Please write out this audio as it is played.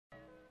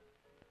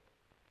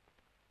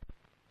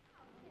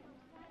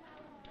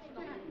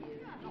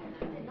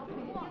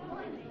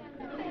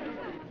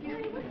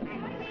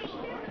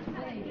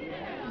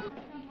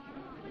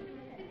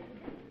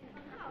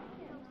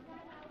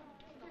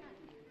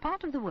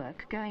of the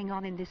work going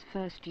on in this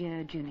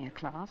first-year junior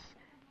class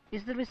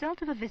is the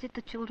result of a visit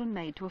the children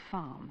made to a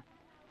farm.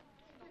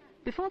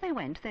 Before they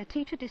went, their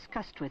teacher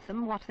discussed with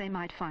them what they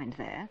might find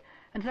there,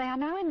 and they are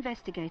now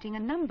investigating a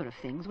number of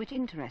things which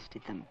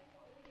interested them.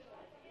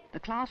 The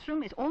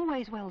classroom is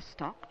always well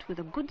stocked with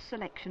a good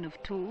selection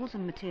of tools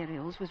and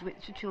materials with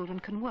which the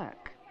children can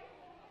work.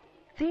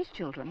 These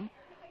children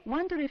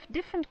wonder if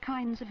different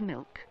kinds of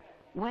milk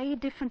weigh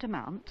different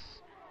amounts,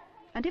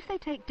 and if they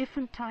take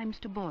different times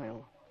to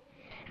boil.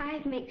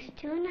 I've mixed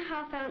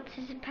 2½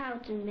 ounces of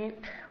powdered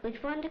milk with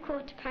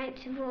 1¼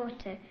 pints of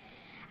water.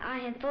 I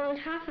have boiled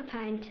 ½ a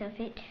pint of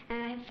it,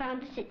 and I have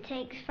found that it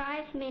takes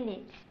 5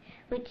 minutes,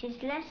 which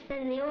is less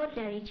than the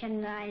ordinary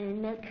Channel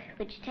Island milk,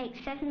 which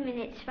takes 7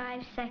 minutes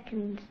 5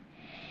 seconds.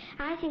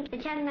 I think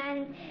the Channel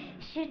Island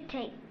should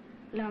take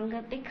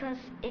longer because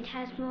it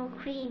has more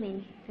cream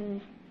in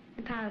than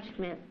the powdered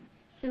milk.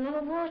 The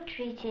more water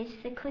it is,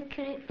 the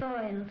quicker it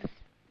boils.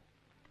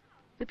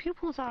 The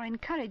pupils are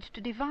encouraged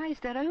to devise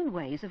their own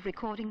ways of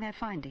recording their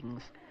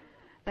findings.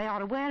 They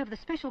are aware of the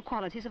special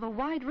qualities of a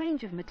wide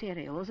range of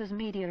materials as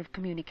media of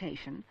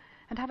communication,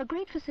 and have a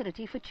great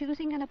facility for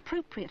choosing an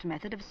appropriate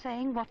method of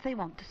saying what they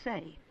want to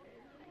say.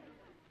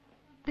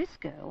 This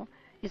girl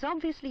is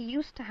obviously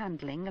used to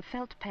handling a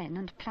felt pen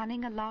and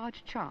planning a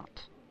large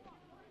chart.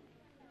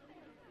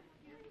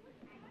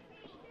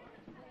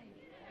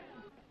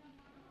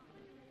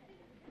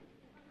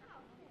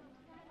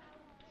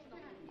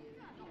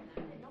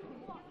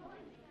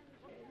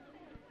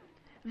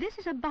 This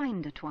is a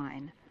binder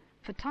twine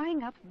for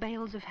tying up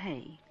bales of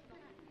hay.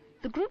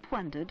 The group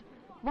wondered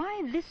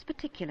why this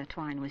particular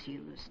twine was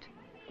used.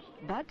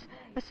 But,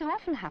 as so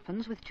often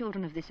happens with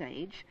children of this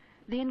age,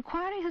 the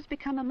inquiry has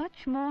become a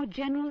much more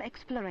general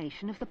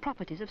exploration of the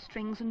properties of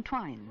strings and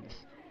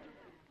twines.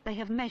 They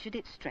have measured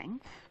its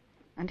strength,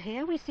 and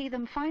here we see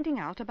them finding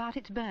out about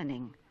its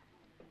burning.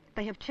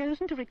 They have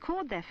chosen to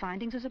record their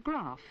findings as a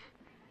graph,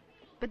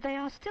 but they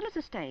are still at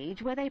a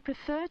stage where they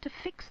prefer to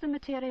fix the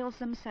materials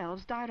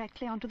themselves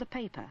directly onto the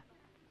paper.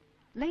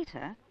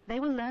 Later, they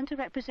will learn to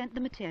represent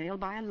the material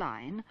by a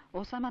line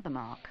or some other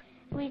mark.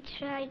 We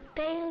tried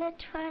baler,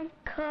 twine,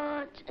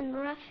 cord and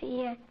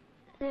raffia.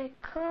 The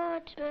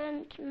cord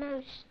burnt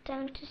most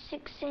down to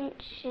 6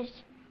 inches.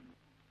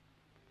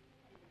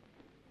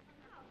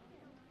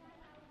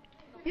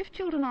 If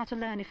children are to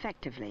learn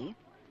effectively,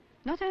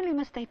 not only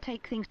must they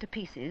take things to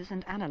pieces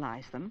and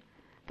analyse them,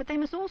 but they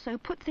must also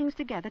put things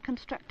together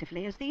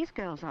constructively, as these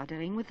girls are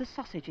doing with the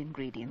sausage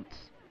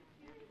ingredients.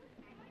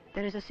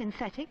 There is a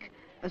synthetic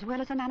as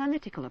well as an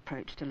analytical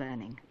approach to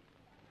learning.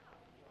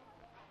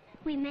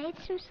 We made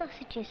some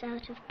sausages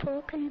out of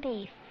pork and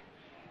beef.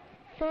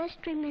 First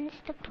we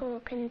minced the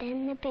pork and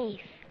then the beef.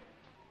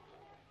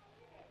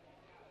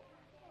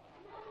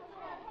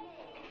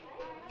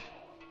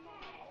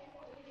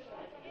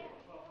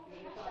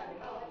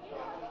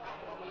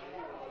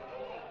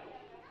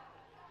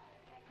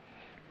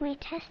 We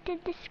tested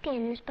the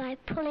skins by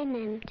pulling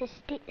them to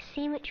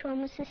see which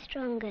one was the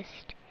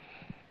strongest.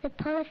 The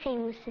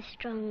polythene was the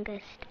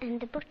strongest, and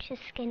the butcher's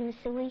skin was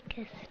the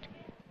weakest.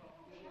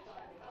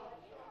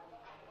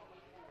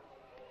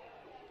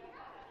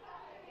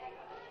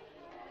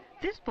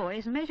 This boy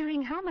is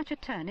measuring how much a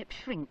turnip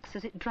shrinks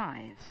as it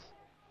dries.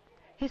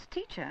 His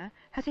teacher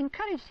has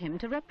encouraged him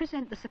to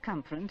represent the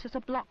circumference as a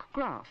block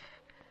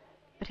graph,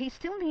 but he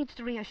still needs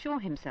to reassure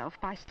himself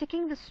by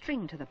sticking the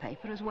string to the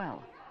paper as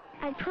well.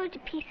 I put a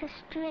piece of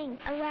string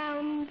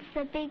around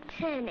the big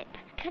turnip,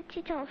 cut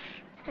it off,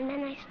 and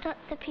then I stuck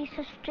the piece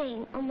of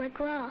string on my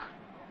graph.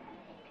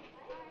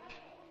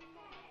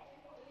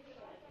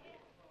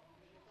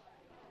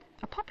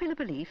 A popular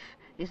belief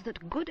is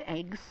that good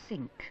eggs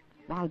sink,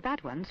 while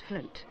bad ones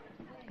float,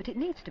 but it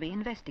needs to be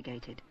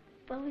investigated.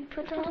 Well, we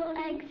put all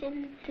eggs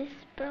in this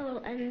bowl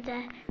and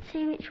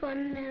see which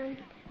one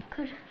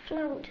could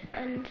float,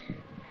 and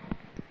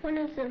one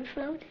of them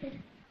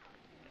floated.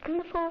 On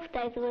the 4th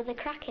day there was a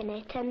crack in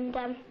it, and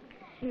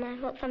I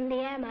thought some of the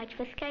air might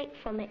have escaped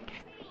from it.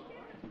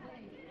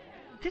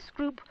 This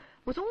group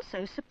was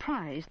also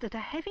surprised that a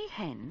heavy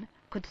hen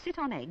could sit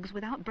on eggs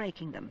without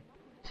breaking them,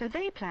 so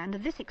they planned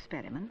this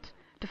experiment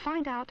to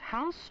find out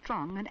how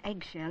strong an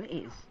eggshell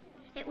is.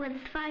 It was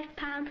 5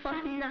 pounds,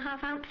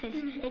 1½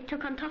 ounces it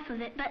took on top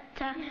of it, but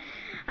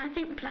I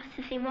think the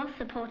plasticine was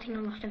supporting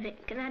a lot of it,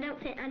 because I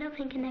don't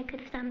think an egg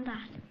could stand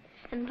that,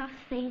 and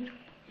plasticine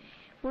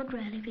would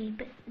really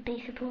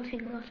be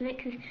supporting a lot of it,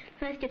 because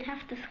first you'd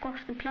have to squash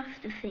the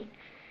plasticine.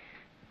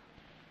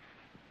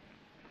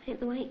 I think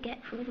the weight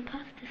gets from the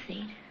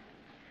plasticine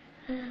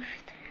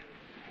first.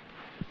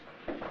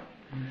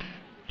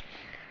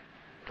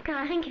 Because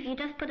I think if you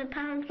just put a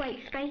pound's weight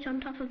straight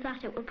on top of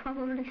that, it would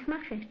probably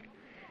smash it.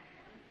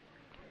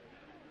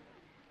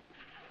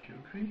 Do you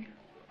agree?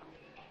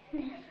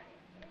 Yes.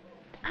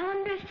 I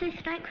wonder if the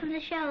strength of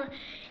the shell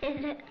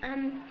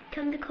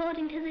comes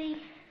according to the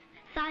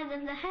size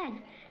of the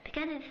hen.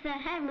 Because if the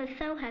hen was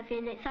so heavy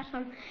and it sat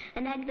on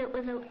an egg that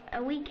was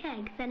a weak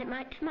egg, then it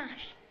might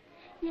smash.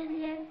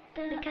 Yeah.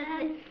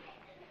 Because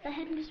the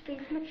hen must be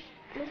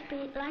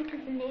lighter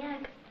than the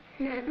egg.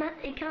 No,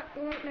 it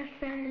won't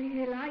necessarily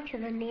be lighter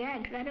than the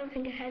eggs. I don't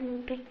think a hen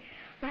would be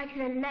lighter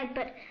than an egg,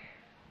 but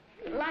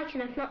light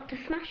enough not to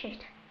smash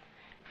it.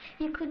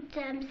 You could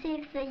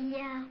see if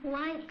the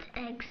white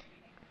eggs,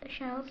 the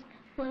shells,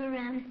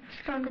 were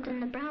stronger than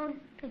the brown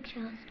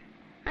eggshells.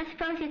 I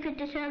suppose you could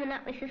determine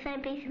that with the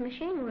same piece of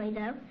machinery,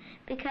 though,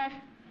 because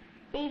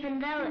even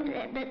though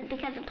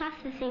because the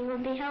plasticine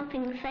would be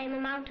helping the same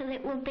amount as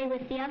it would be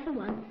with the other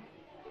one.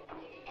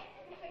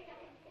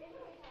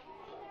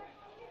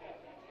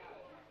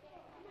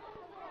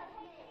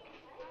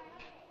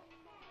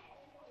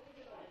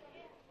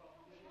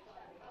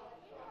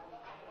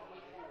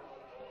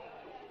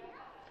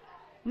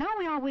 Now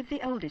we are with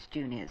the oldest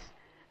juniors.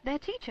 Their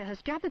teacher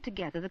has gathered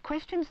together the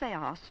questions they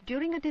asked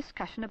during a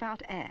discussion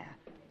about air.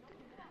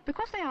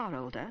 Because they are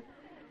older,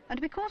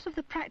 and because of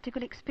the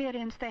practical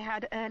experience they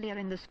had earlier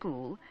in the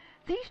school,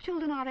 these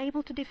children are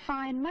able to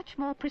define much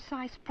more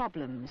precise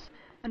problems,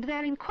 and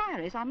their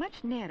inquiries are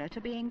much nearer to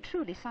being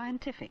truly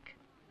scientific.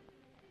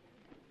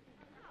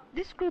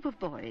 This group of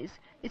boys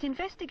is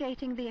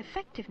investigating the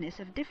effectiveness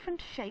of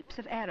different shapes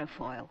of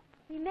aerofoil.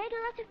 We made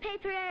a lot of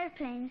paper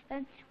aeroplanes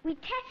and we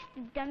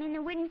tested them in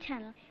the wind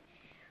tunnel.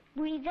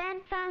 We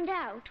then found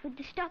out with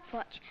the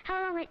stopwatch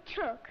how long it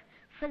took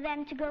for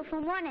them to go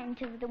from one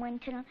end of the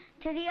wind tunnel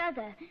to the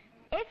other.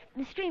 If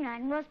the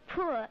streamline was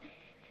poor,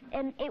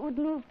 it would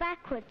move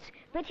backwards,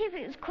 but if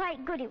it was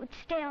quite good, it would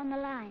stay on the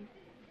line.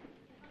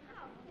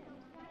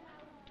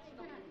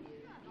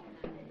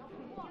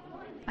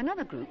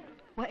 Another group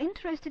were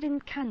interested in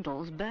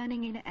candles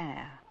burning in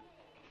air.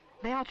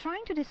 They are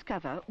trying to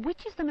discover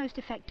which is the most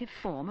effective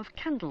form of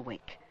candle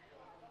wick.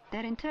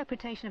 Their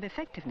interpretation of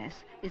effectiveness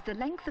is the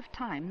length of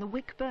time the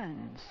wick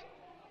burns.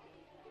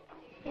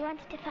 We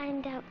wanted to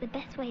find out the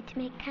best way to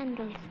make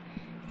candles,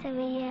 so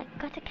we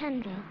got a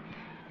candle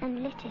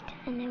and lit it,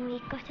 and then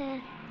we got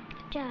a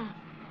jar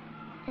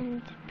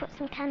and put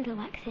some candle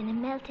wax in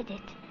and melted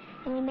it,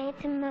 and we made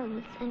some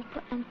moulds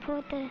and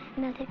poured the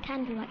melted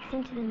candle wax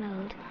into the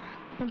mould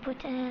and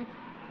put a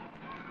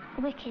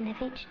wick in of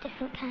each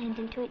different kind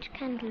into each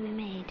candle we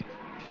made.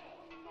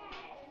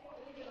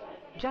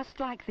 Just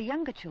like the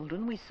younger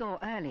children we saw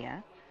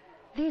earlier,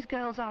 these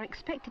girls are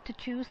expected to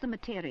choose the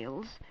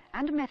materials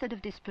and method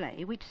of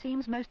display which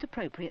seems most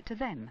appropriate to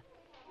them.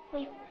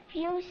 We've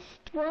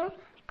used wool,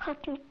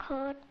 cotton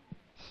cord,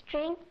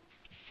 string,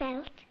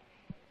 felt,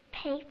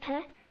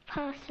 paper,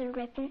 parcel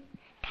ribbon,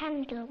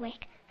 candle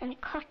wick and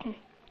cotton.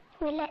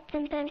 We let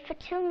them burn for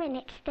 2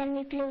 minutes, then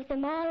we blew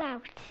them all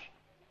out.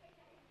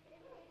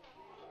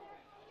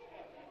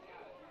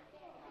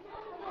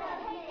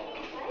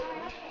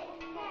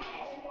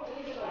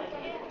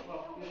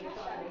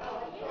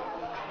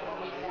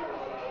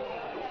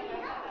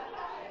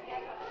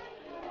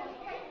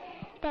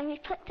 Then we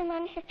put them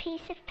on a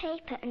piece of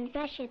paper and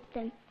measured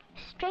them.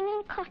 String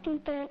and cotton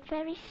burnt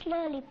very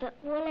slowly, but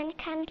wool and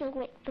candle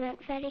wick burnt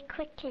very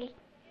quickly.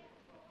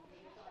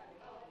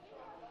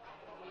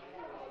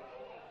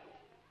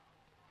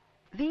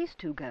 These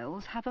two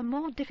girls have a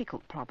more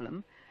difficult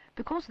problem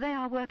because they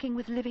are working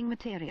with living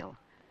material.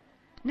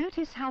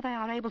 Notice how they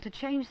are able to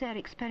change their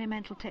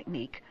experimental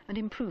technique and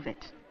improve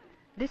it.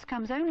 This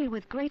comes only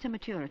with greater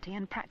maturity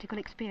and practical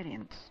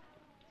experience.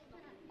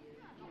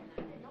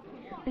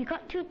 We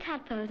got 2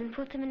 tadpoles and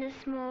put them in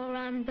a small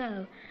round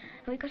bow.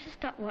 We got a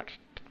stopwatch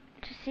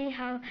to see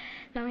how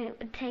long it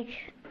would take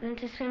them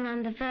to swim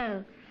around the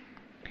bow.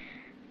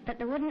 But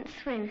they wouldn't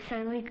swim,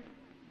 so we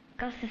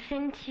got a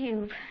thin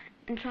tube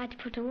and tried to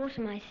put a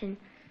water mice in,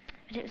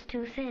 but it was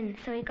too thin.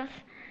 So we got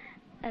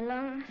a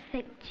long,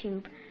 thick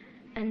tube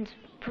and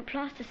put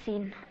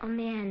plasticine on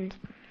the end.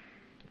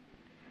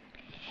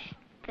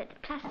 But the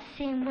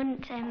plasticine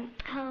wouldn't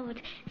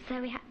hold,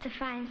 so we had to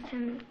find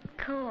some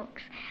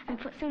corks and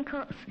put some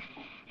corks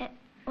at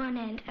one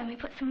end, and we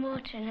put some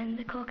water in and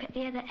the cork at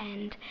the other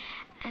end,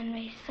 and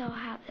we saw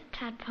how the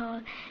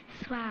tadpole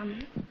swam.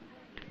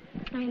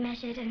 We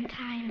measured and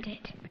timed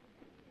it.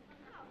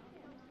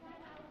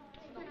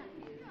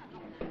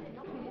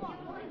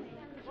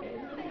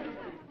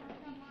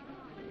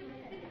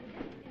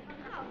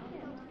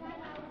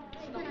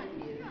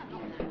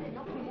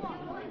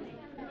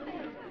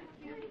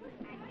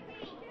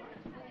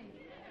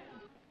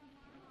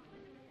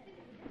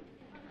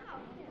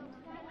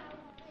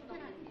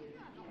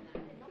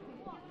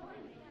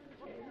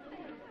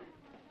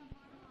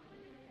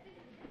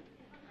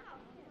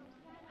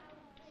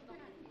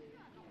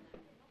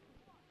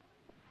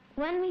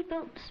 When we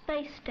built the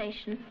space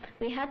station,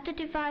 we had to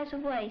devise a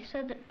way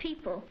so that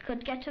people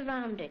could get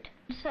around it.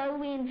 So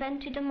we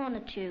invented a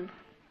monotube.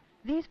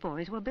 These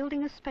boys were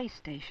building a space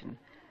station,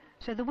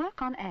 so the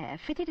work on air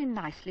fitted in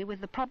nicely with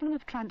the problem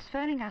of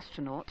transferring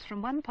astronauts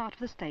from one part of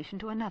the station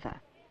to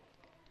another.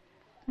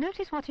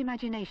 Notice what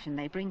imagination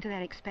they bring to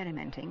their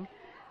experimenting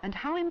and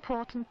how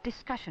important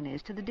discussion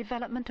is to the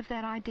development of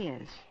their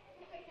ideas.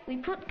 We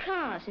put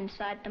cars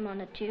inside the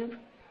monotube,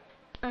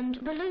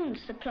 and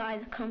balloons supply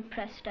the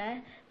compressed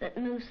air that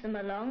moves them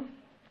along.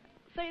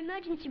 For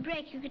emergency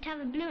brake, you could have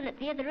a balloon at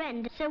the other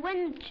end. So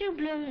when the two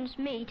balloons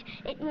meet,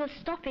 it will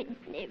stop it.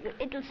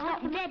 It'll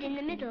stop dead in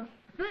the middle.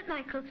 But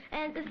Michael,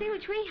 the thing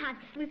which we had,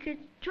 we could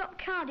drop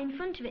card in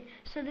front of it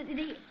so that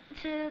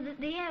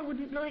the air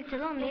wouldn't blow it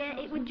along.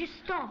 It would just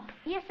stop.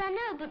 Yes, I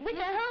know. But with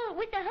the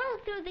hole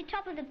through the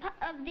top of the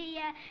pipe,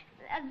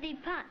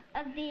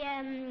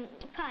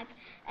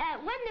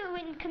 when the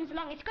wind comes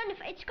along, it's going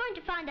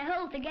to find a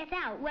hole to get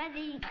out where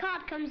the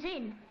card comes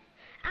in.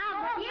 Yes,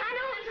 I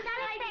know, it's a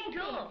sliding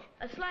door.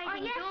 A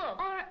sliding door.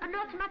 Or an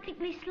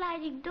automatically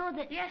sliding door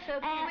that... Yes, so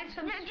with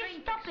some no,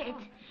 string just stop it.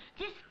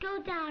 Just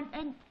go down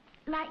and,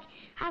 like,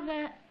 have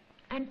an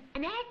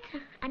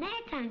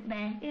air tank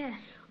there. Yeah.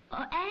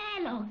 Or an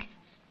airlock.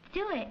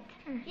 Do it.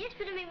 Yes,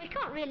 but I mean, we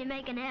can't really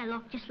make an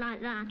airlock just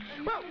like that.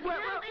 Well,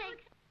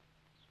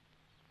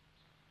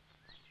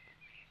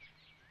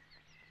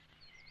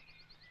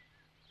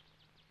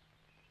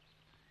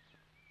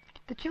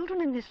 The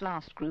children in this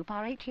last group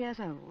are 8 years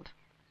old.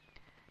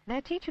 Their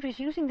teacher is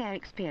using their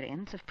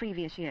experience of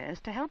previous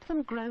years to help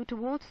them grow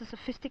towards the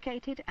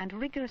sophisticated and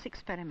rigorous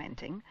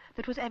experimenting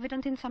that was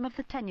evident in some of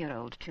the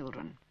 10-year-old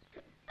children.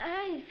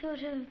 I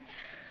thought of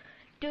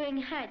doing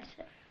heads,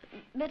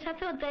 but I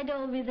thought they'd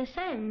all be the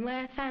same,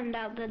 where I found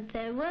out that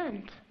they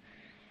weren't.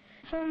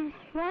 From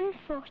 1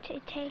 foot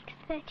it takes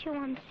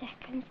 31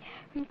 seconds.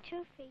 From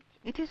 2 feet...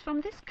 It is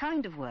from this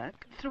kind of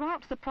work,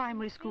 throughout the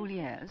primary school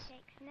years,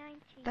 takes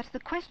 90. that the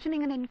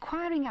questioning and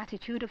inquiring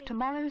attitude of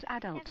tomorrow's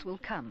adults will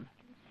come.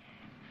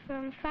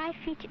 From 5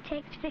 feet it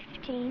takes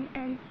 15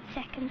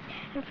 seconds,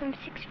 and from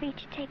 6 feet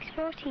it takes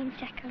 14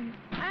 seconds.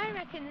 I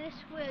reckon this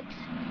works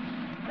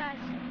by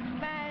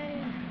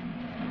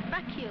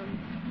vacuum.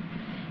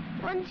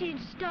 Once you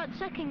start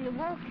sucking the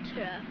water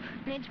up,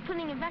 and it's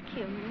putting a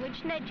vacuum,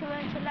 which nature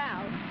won't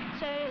allow,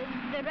 so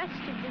the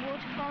rest of the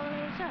water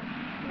follows up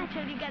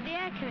until you get the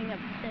air coming up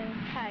the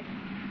pipe.